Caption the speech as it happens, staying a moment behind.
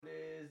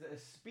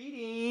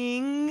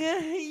Speeding.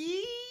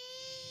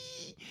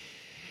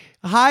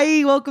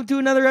 Hi, welcome to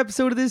another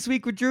episode of This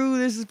Week with Drew.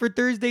 This is for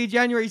Thursday,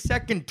 January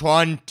 2nd,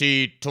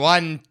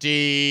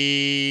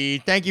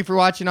 2020. Thank you for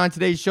watching on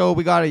today's show.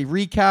 We got a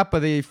recap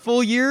of the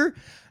full year.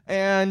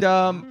 And,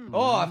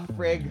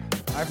 frig.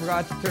 I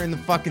forgot to turn the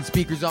fucking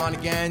speakers on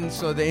again.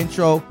 So the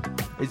intro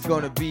is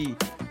going to be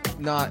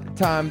not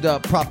timed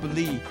up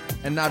properly.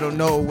 And I don't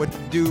know what to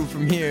do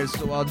from here.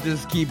 So I'll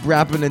just keep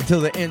rapping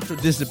until the intro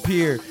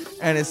disappear.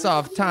 And it's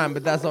off time,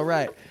 but that's all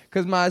right.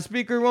 Because my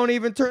speaker won't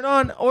even turn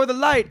on or the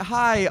light.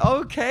 Hi.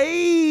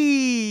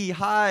 Okay.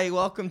 Hi.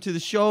 Welcome to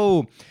the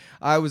show.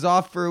 I was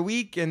off for a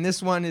week, and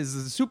this one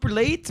is super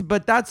late,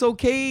 but that's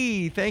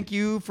okay. Thank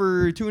you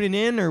for tuning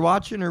in or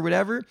watching or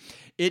whatever.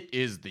 It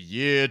is the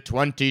year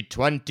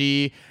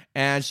 2020.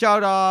 And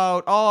shout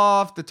out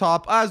off the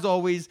top, as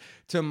always,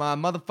 to my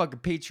motherfucking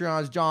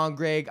Patreons, John,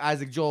 Greg,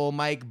 Isaac, Joel,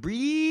 Mike,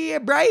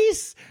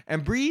 Bryce,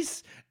 and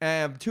Brees,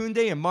 and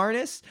Tunde, and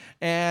Marnus.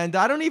 And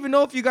I don't even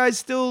know if you guys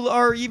still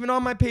are even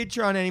on my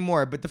Patreon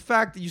anymore, but the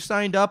fact that you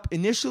signed up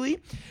initially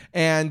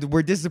and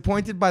were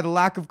disappointed by the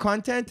lack of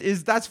content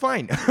that's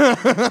fine.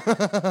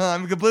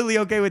 I'm completely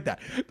okay with that.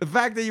 The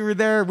fact that you were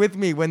there with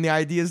me when the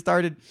idea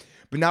started,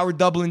 but now we're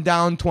doubling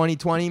down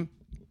 2020.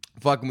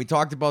 Fucking, we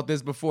talked about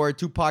this before,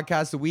 2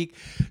 podcasts a week.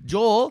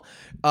 Joel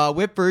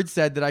Whitford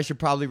said that I should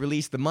probably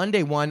release the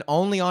Monday one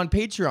only on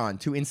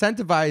Patreon to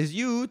incentivize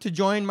you to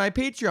join my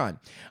Patreon.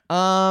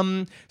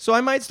 So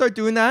I might start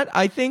doing that.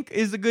 I think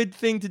is a good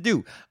thing to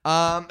do.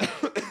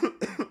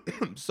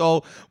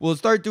 So we'll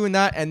start doing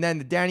that, and then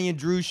the Danny and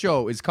Drew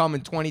show is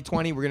coming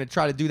 2020. We're going to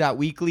try to do that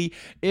weekly.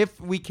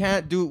 If we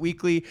can't do it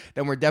weekly,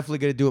 then we're definitely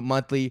going to do it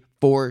monthly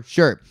for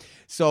sure.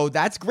 So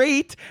that's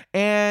great,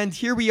 and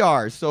here we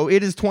are. So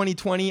it is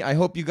 2020. I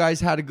hope you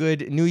guys had a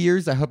good New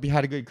Year's. I hope you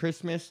had a good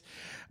Christmas.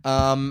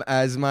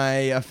 As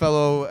my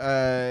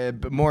fellow,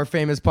 more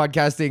famous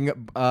podcasting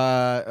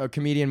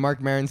comedian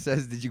Mark Maron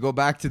says, did you go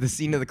back to the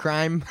scene of the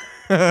crime?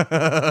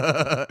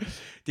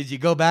 Did you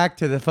go back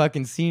to the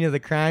fucking scene of the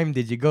crime?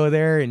 Did you go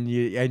there and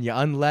you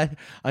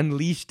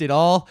unleashed it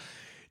all?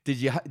 Did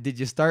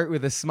you start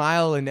with a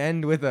smile and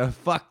end with a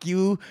fuck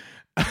you?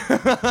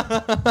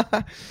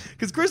 Because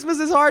Christmas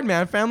is hard,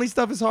 man. Family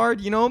stuff is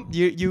hard. You know,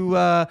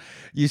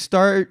 you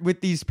start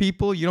with these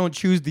people. You don't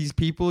choose these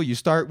people. You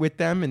start with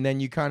them, and then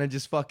you kind of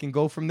just fucking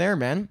go from there,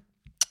 man.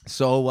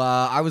 So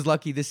I was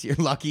lucky this year.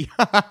 Lucky.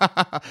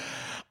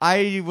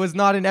 I was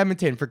not in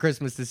Edmonton for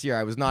Christmas this year.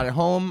 I was not at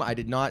home. I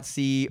did not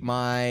see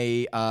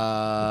my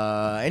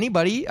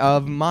anybody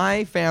of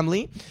my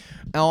family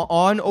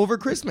on over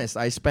Christmas.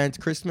 I spent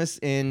Christmas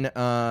in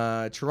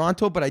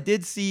Toronto, but I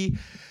did see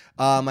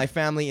my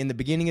family in the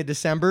beginning of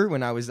December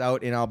when I was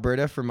out in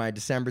Alberta for my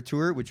December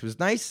tour, which was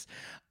nice.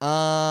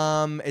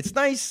 It's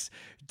nice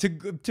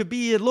to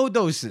be at low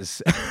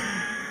doses.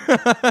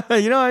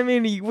 You know what I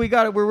mean?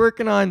 We're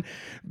working on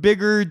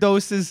bigger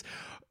doses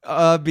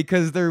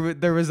because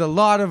there was a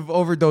lot of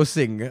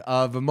overdosing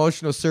of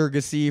emotional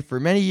surrogacy for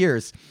many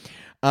years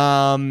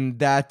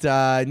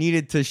that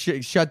needed to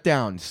shut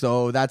down.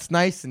 So that's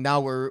nice. And now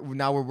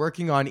we're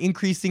working on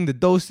increasing the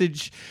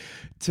dosage.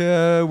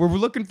 We're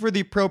looking for the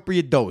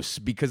appropriate dose,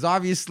 because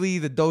obviously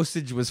the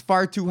dosage was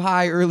far too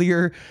high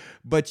earlier,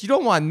 but you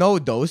don't want no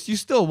dose. You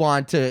still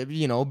want to,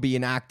 be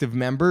an active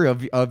member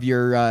of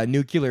your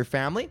nuclear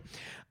family.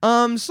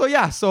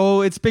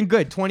 So it's been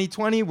good.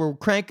 2020, we're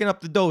cranking up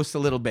the dose a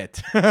little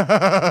bit.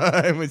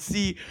 And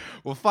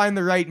we'll find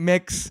the right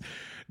mix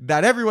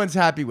that everyone's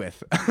happy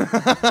with.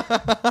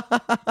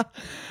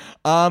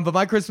 But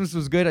my Christmas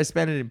was good. I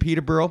spent it in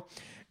Peterborough,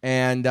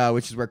 and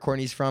which is where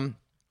Courtney's from.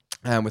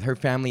 With her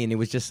family, and it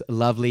was just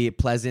lovely,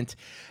 pleasant.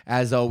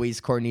 As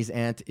always, Courtney's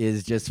aunt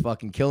is just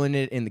fucking killing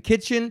it in the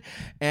kitchen.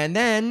 And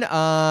then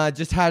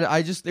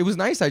it was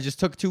nice. I just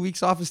took 2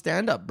 weeks off of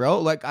stand-up, bro.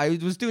 Like, I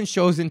was doing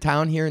shows in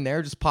town here and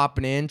there, just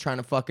popping in, trying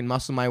to fucking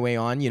muscle my way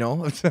on,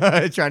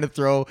 trying to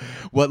throw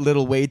what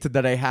little weight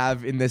that I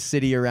have in this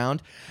city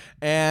around.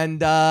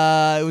 And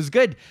it was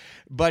good.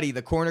 Buddy,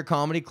 the Corner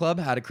Comedy Club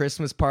had a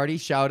Christmas party.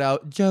 Shout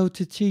out Joe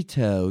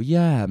Tachito.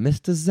 Yeah,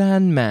 Mr.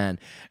 Zanman.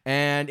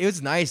 And it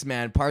was nice,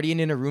 man.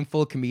 Partying in a room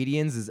full of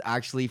comedians is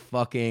actually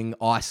fucking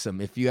awesome.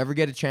 If you ever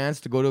get a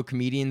chance to go to a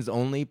comedians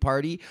only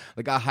party,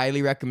 like, I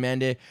highly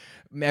recommend it.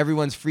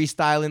 Everyone's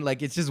freestyling,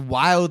 like, it's just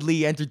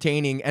wildly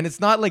entertaining, and it's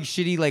not like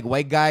shitty, like,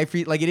 white guy it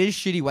is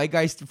shitty white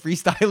guy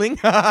freestyling,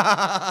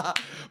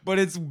 but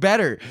it's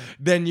better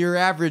than your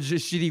average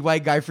shitty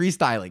white guy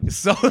freestyling,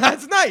 so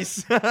that's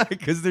nice,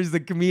 because there's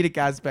the comedic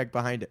aspect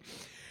behind it.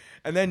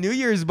 And then New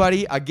Year's,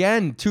 buddy,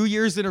 again, 2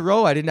 years in a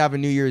row, I didn't have a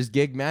New Year's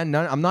gig, man.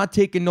 I'm not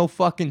taking no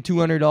fucking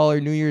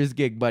 $200 New Year's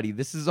gig, buddy.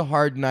 This is a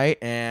hard night,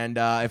 and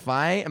if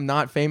I am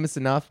not famous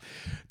enough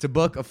to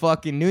book a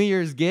fucking New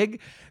Year's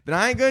gig, then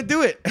I ain't gonna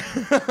do it,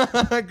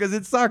 because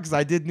it sucks.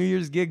 I did New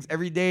Year's gigs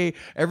every day,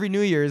 every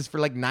New Year's for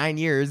like 9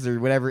 years or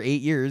whatever,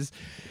 8 years.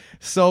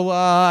 So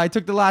I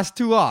took the last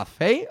 2 off.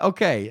 Hey,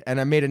 okay, and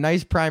I made a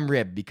nice prime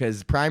rib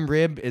because prime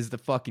rib is the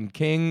fucking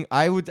king.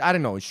 I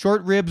don't know,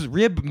 short ribs,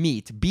 rib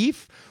meat,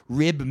 beef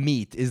rib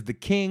meat is the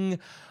king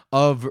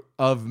of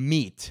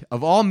meat.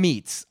 Of all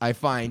meats, I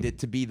find it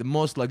to be the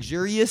most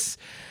luxurious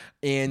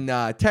in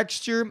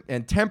texture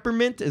and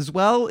temperament as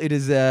well. It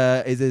is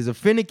a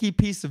finicky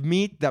piece of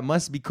meat that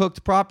must be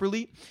cooked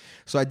properly.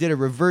 So I did a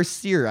reverse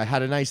sear. I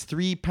had a nice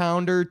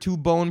 3-pounder,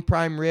 2-bone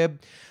prime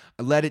rib.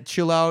 I let it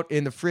chill out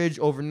in the fridge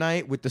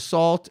overnight with the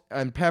salt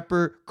and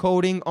pepper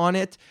coating on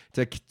it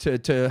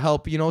to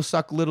help,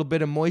 suck a little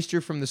bit of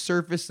moisture from the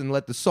surface and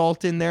let the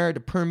salt in there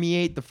to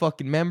permeate the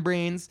fucking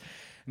membranes.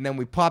 And then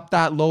we pop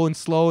that low and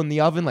slow in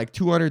the oven, like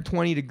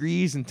 220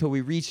 degrees until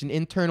we reach an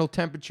internal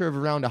temperature of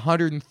around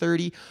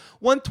 130.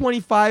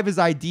 125 is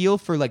ideal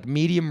for like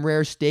medium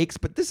rare steaks,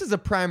 but this is a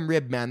prime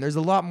rib, man. There's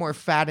a lot more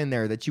fat in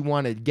there that you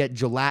want to get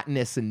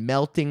gelatinous and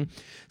melting.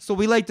 So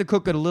we like to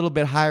cook it a little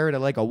bit higher at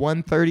like a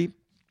 130.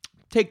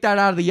 Take that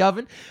out of the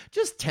oven.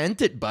 Just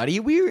tent it, buddy.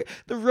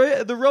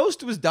 The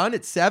roast was done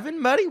at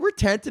 7, buddy. We're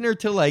tenting her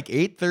till like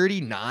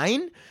 8:30,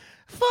 9.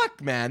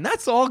 Fuck, man.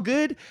 That's all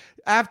good.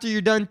 After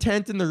you're done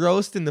tenting the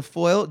roast in the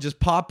foil, just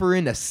pop her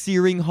in a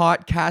searing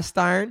hot cast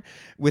iron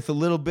with a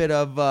little bit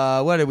of,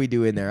 what did we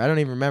do in there? I don't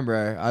even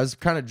remember. I was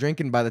kind of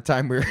drinking by the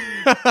time we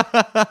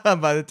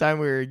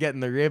were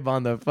getting the rib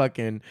on the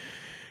fucking...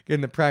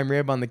 Getting the prime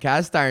rib on the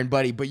cast iron,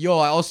 buddy. But yo,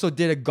 I also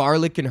did a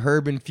garlic and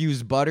herb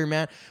infused butter,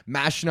 man.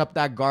 Mashing up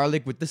that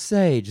garlic with the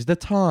sage, the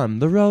thyme,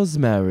 the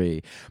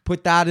rosemary.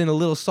 Put that in a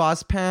little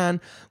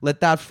saucepan.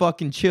 Let that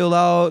fucking chill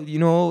out.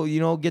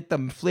 Get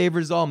the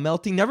flavors all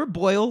melting. Never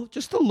boil,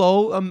 just a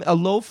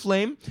low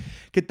flame.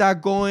 Get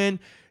that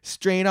going.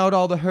 Strain out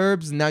all the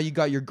herbs, and now you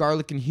got your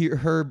garlic and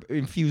herb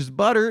infused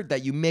butter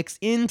that you mix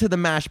into the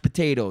mashed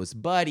potatoes,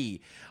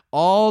 buddy.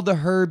 All the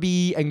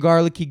herby and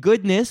garlicky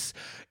goodness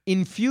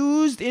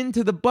infused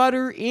into the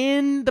butter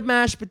in the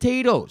mashed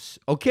potatoes,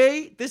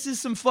 okay? This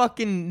is some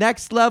fucking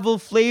next level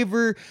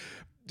flavor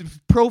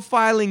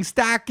profiling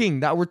stacking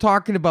that we're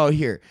talking about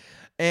here.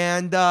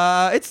 And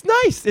it's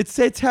nice.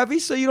 It's heavy,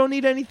 so you don't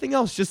need anything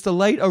else. Just a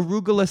light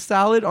arugula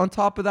salad on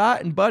top of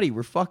that, and buddy,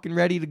 we're fucking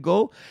ready to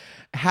go.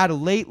 Had a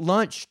late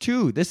lunch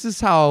too. This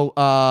is how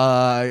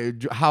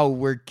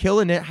we're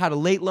killing it. Had a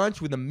late lunch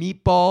with a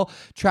meatball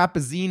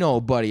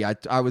trapezzino, buddy.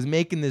 I was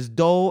making this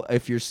dough.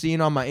 If you're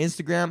seeing on my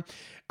Instagram,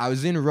 I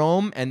was in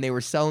Rome and they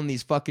were selling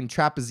these fucking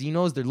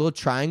trapezzinos. They're little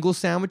triangle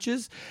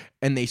sandwiches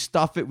and they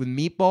stuff it with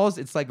meatballs.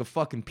 It's like a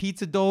fucking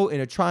pizza dough in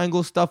a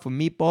triangle stuffed with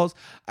meatballs.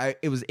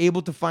 It was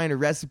able to find a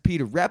recipe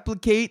to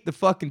replicate the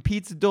fucking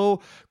pizza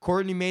dough.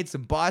 Courtney made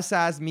some boss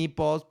ass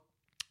meatballs.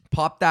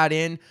 Pop that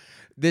in.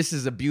 This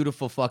is a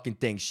beautiful fucking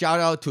thing. Shout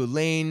out to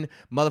Elaine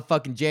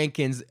motherfucking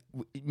Jenkins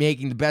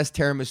making the best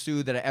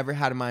tiramisu that I ever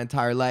had in my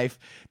entire life.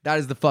 That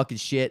is the fucking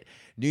shit.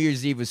 New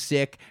Year's Eve was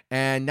sick.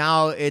 And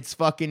now it's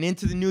fucking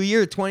into the new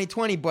year,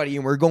 2020, buddy.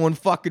 And we're going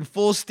fucking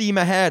full steam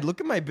ahead. Look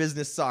at my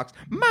business socks.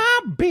 My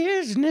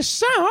business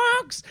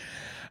socks.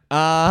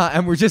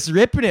 And we're just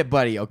ripping it,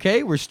 buddy,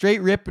 okay? We're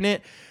straight ripping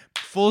it.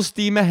 Full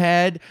steam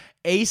ahead.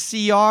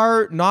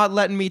 ACR, not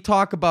letting me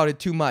talk about it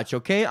too much,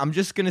 okay? I'm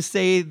just going to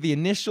say the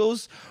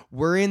initials.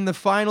 We're in the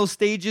final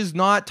stages,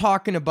 not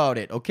talking about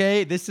it,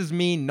 okay? This is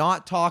me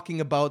not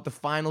talking about the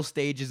final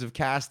stages of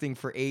casting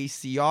for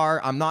ACR.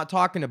 I'm not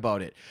talking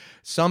about it.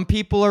 Some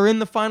people are in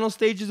the final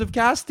stages of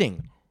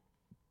casting.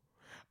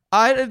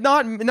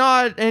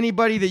 Not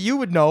anybody that you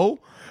would know.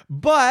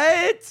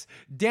 But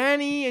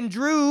Danny and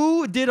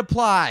Drew did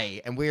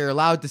apply, and we're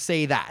allowed to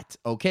say that,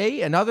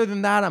 okay? And other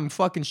than that, I'm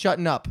fucking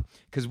shutting up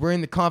because we're in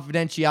the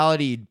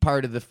confidentiality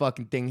part of the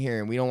fucking thing here,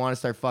 and we don't want to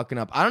start fucking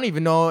up. I don't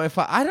even know if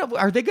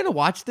are they going to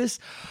watch this?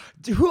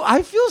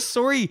 I feel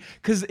sorry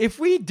because if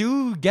we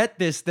do get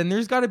this, then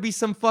there's got to be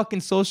some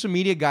fucking social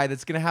media guy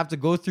that's going to have to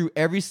go through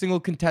every single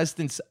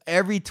contestant's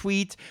every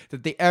tweet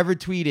that they ever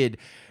tweeted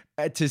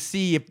to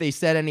see if they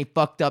said any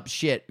fucked up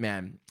shit,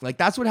 man. Like,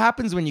 that's what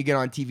happens when you get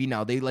on TV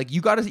now. You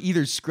got to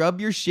either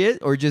scrub your shit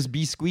or just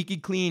be squeaky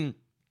clean.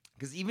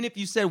 Because even if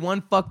you said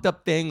one fucked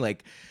up thing,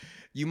 like,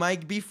 you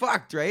might be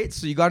fucked, right?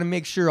 So you got to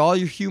make sure all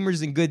your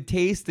humor's in good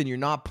taste and you're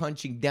not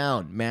punching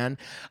down, man.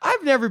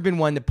 I've never been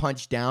one to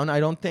punch down, I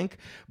don't think.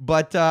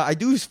 But I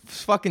do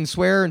fucking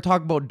swear and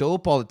talk about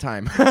dope all the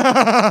time.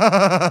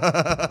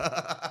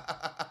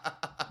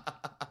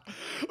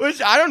 Which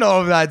I don't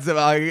know if that's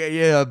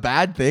a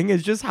bad thing.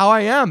 It's just how I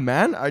am,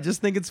 man. I just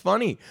think it's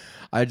funny.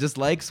 I just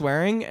like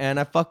swearing, and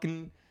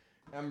I'm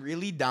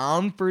really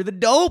down for the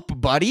dope,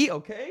 buddy.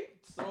 Okay,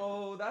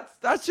 so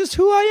that's just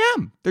who I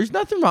am. There's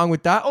nothing wrong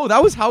with that. Oh,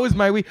 how was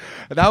my week?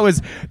 That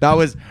was.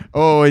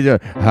 Oh, yeah.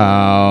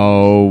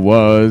 How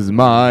was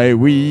my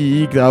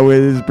week? That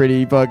was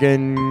pretty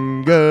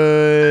fucking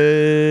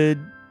good.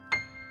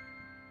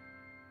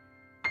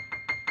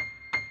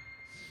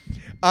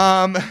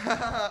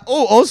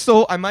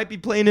 Also, I might be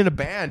playing in a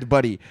band,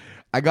 buddy.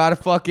 I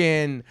think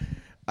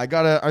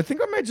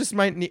I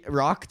might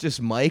rock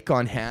just mic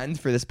on hand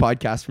for this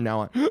podcast from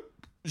now on.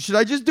 should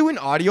I just do an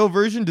audio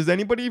version? Does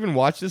anybody even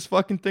watch this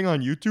fucking thing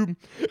on YouTube?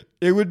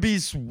 It would be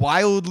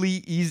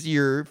wildly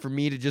easier for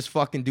me to just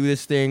fucking do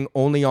this thing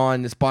only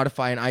on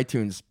Spotify and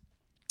iTunes.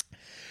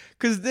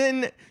 Because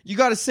then you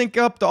got to sync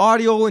up the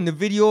audio and the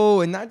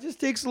video, and that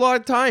just takes a lot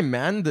of time,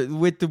 man.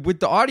 With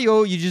the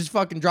audio, you just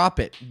fucking drop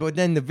it. But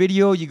then the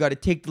video, you got to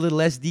take the little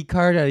SD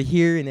card out of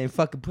here and then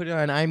fucking put it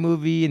on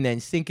iMovie and then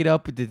sync it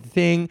up with the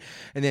thing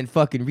and then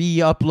fucking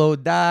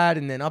re-upload that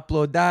and then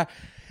upload that.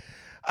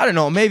 I don't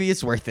know. Maybe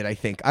it's worth it, I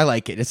think. I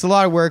like it. It's a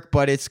lot of work,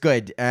 but it's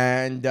good.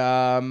 And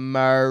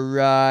what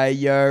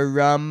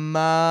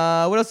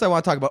else I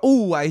want to talk about?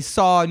 Oh, I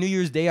saw New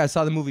Year's Day. I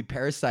saw the movie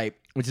Parasite,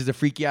 which is a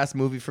freaky-ass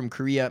movie from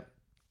Korea.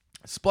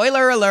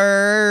 Spoiler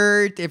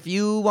alert! If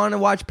you want to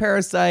watch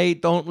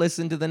Parasite, don't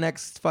listen to the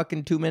next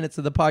fucking 2 minutes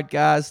of the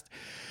podcast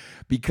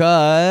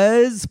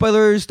because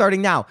spoilers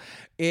starting now.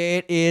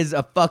 It is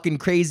a fucking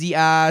crazy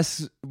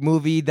ass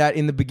movie that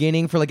in the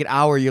beginning for like an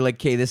hour you're like,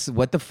 okay,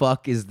 what the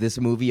fuck is this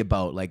movie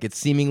about? Like it's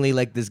seemingly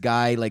like this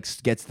guy like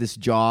gets this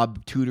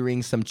job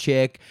tutoring some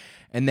chick.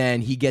 And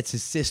then he gets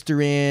his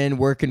sister in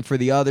working for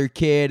the other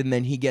kid. And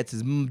then he gets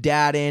his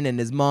dad in and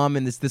his mom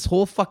and this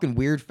whole fucking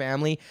weird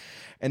family.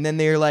 And then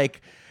they're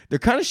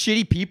kind of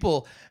shitty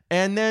people.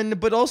 And then,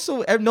 but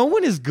also no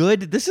one is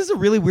good. This is a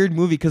really weird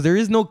movie because there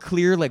is no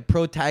clear like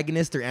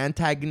protagonist or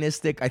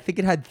antagonistic. I think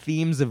it had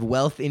themes of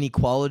wealth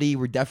inequality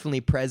were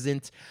definitely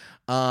present.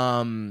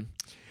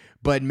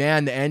 But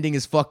man, the ending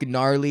is fucking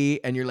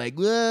gnarly, and you're like,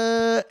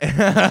 what?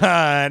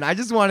 And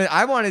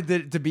I wanted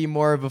it to be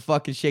more of a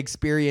fucking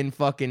Shakespearean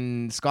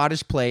fucking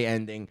Scottish play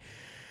ending.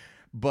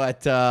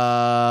 But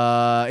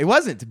it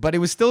wasn't. But it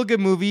was still a good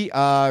movie.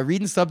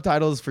 Reading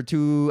subtitles for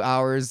 2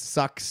 hours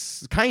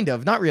sucks. Kind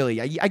of. Not really.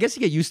 I guess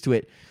you get used to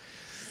it.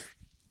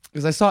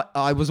 Because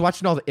I was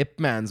watching all the Ip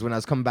Mans when I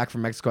was coming back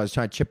from Mexico. I was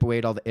trying to chip away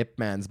at all the Ip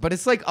Mans. But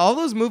it's like all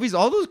those movies,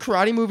 all those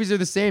karate movies are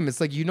the same. It's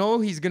like,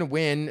 he's going to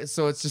win.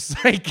 So it's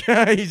just like,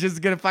 he's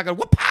just going to fucking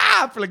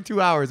whoop-ah for like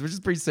 2 hours, which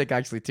is pretty sick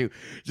actually too.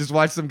 Just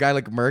watch some guy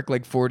like murk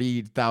like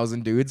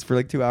 40,000 dudes for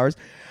like 2 hours.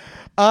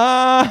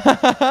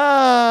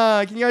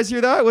 Can you guys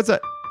hear that? What's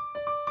that?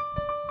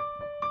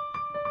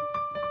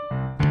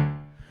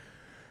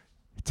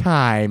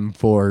 Time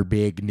for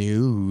big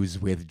news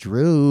with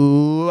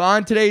Drew.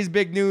 On today's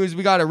big news,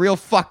 we got a real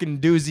fucking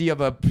doozy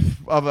of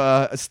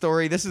a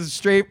story. This is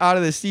straight out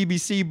of the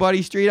CBC,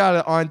 buddy. Straight out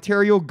of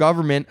Ontario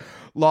government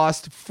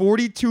lost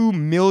 $42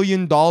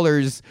 million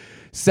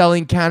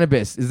selling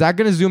cannabis. Is that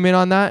going to zoom in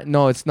on that?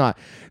 No, it's not.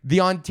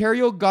 The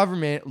Ontario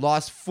government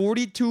lost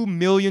 $42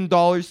 million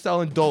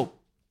selling dope.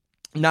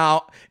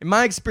 Now, in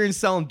my experience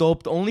selling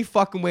dope, the only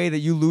fucking way that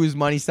you lose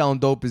money selling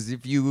dope is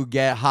if you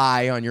get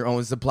high on your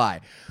own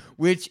supply,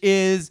 which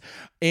is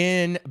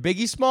in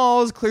Biggie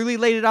Smalls clearly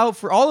laid it out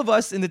for all of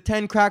us in the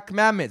 10 crack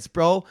commandments,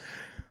 bro.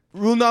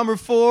 Rule number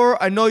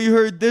 4, I know you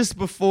heard this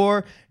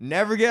before,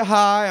 never get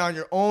high on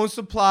your own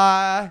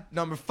supply.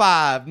 Number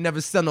 5,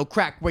 never sell no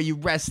crack where you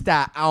rest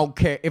at. I don't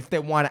care if they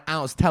want an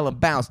ounce, tell them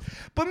bounce.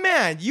 But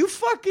man,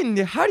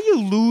 how do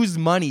you lose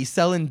money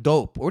selling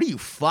dope? What are you,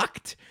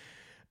 fucked?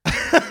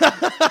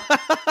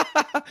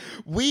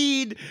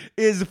 Weed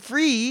is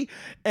free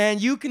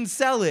and you can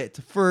sell it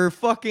for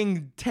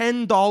fucking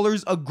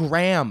 $10 a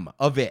gram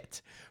of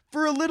it.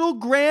 For a little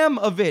gram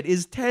of it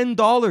is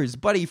 $10,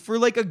 buddy. For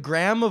like a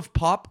gram of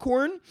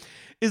popcorn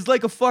is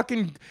like a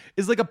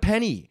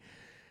penny.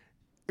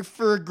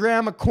 For a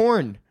gram of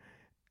corn.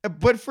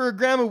 But for a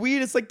gram of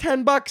weed it's like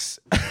 $10.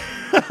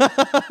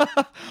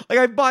 Like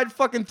I bought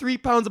fucking 3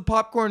 pounds of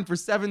popcorn for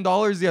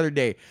 $7 the other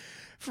day.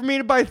 For me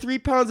to buy 3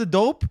 pounds of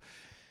dope,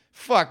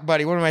 fuck,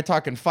 buddy, what am I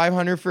talking?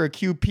 500 for a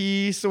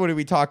QP. So what are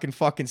we talking?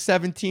 Fucking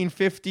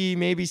 17.50,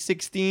 maybe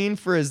 16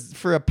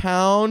 for a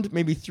pound,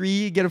 maybe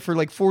 3. Get it for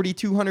like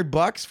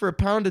 $4,200 for a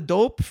pound of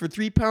dope, for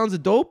 3 pounds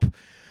of dope.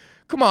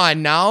 Come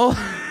on now.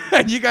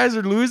 And you guys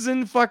are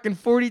losing fucking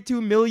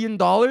 $42 million.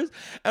 And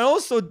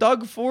also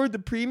Doug Ford, the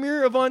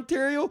premier of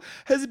Ontario,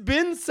 has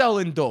been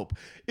selling dope.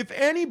 If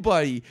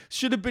anybody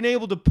should have been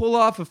able to pull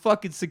off a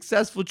fucking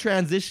successful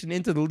transition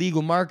into the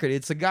legal market,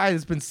 it's a guy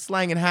that's been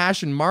slanging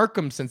hash in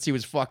Markham since he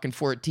was fucking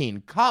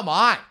 14. Come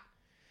on.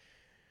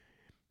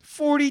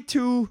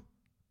 $42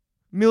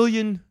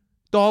 million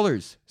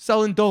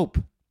selling dope.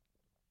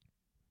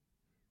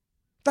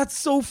 That's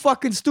so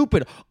fucking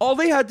stupid. All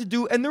they had to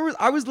do, and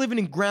I was living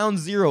in ground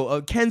zero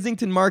of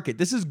Kensington Market.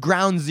 This is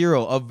ground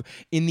zero of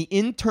in the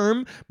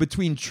interim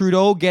between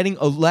Trudeau getting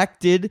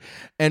elected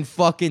and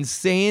fucking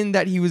saying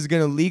that he was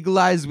going to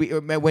legalize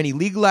when he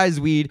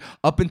legalized weed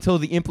up until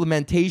the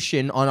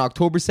implementation on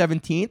October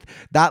 17th,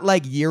 that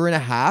like year and a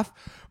half.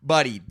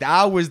 Buddy,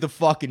 that was the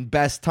fucking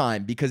best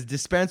time because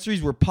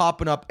dispensaries were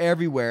popping up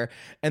everywhere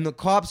and the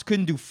cops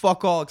couldn't do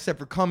fuck all except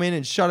for come in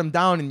and shut them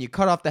down, and you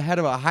cut off the head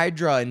of a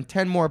hydra and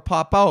 10 more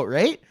pop out,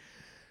 right?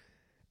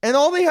 And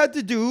all they had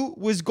to do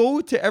was go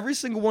to every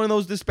single one of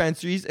those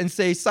dispensaries and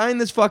say, sign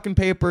this fucking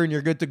paper and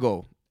you're good to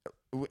go.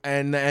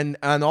 And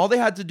all they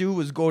had to do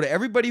was go to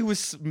everybody who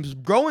was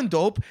growing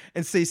dope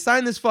and say,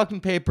 sign this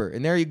fucking paper,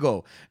 and there you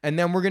go. And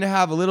then we're gonna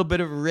have a little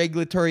bit of a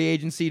regulatory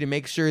agency to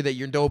make sure that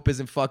your dope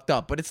isn't fucked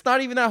up. But it's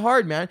not even that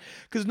hard, man,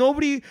 because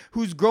nobody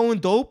who's growing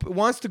dope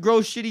wants to grow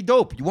shitty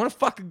dope. You want to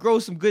fucking grow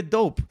some good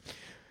dope.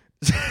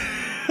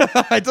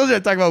 I told you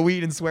I'd talk about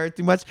weed and swear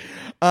too much.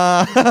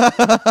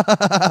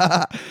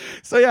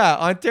 So yeah,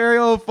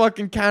 Ontario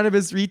fucking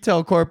Cannabis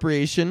Retail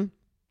Corporation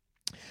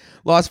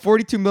lost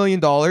 $42 million.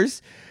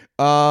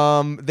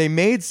 They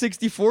made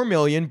 $64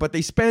 million, but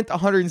they spent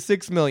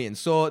 $106 million.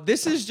 So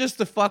this is just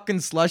a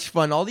fucking slush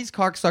fund. All these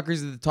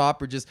cocksuckers at the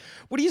top are just,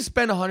 what do you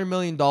spend $100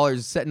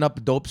 million setting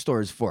up dope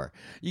stores for?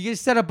 You can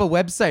set up a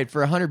website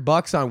for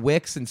 $100 on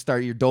Wix and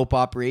start your dope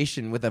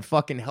operation with a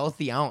fucking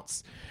healthy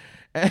ounce.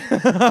 I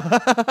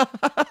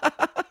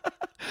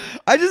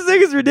just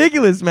think it's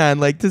ridiculous, man.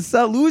 Like,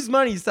 to lose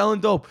money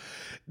selling dope.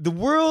 The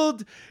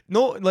world,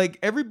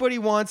 everybody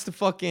wants to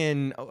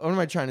fucking, what am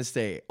I trying to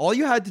say? All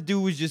you had to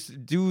do was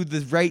just do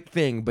the right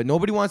thing, but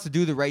nobody wants to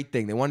do the right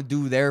thing. They want to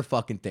do their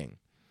fucking thing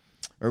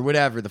or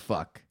whatever the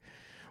fuck.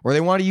 Or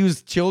they want to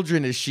use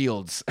children as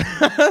shields.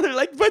 They're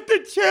like, but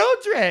the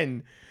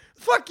children,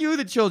 fuck you,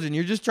 the children.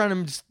 You're just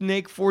trying to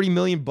snake $40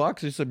 million or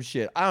some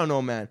shit. I don't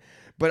know, man.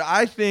 But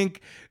I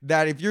think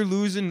that if you're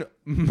losing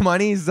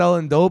money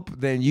selling dope,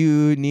 then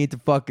you need to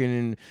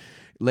fucking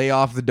lay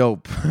off the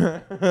dope.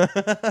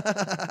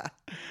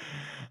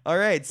 All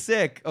right,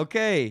 sick.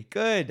 Okay,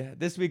 good.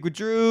 This week with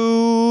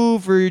Drew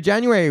for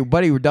January.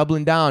 Buddy, we're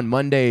doubling down.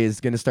 Monday is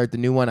going to start the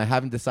new one. I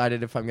haven't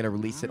decided if I'm going to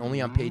release it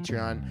only on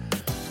Patreon.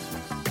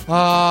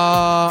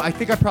 I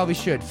think I probably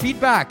should.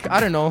 Feedback, I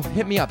don't know.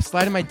 Hit me up.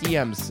 Slide in my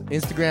DMs.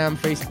 Instagram,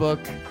 Facebook.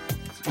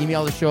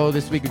 Email the show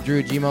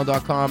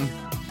thisweekofdrew@gmail.com.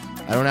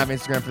 I don't have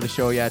Instagram for the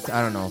show yet.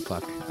 I don't know.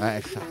 Fuck.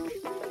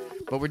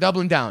 But we're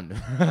doubling down.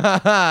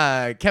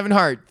 Kevin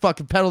Hart,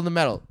 fucking pedal to the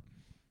metal.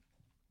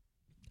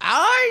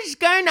 Oh, it's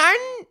going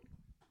on.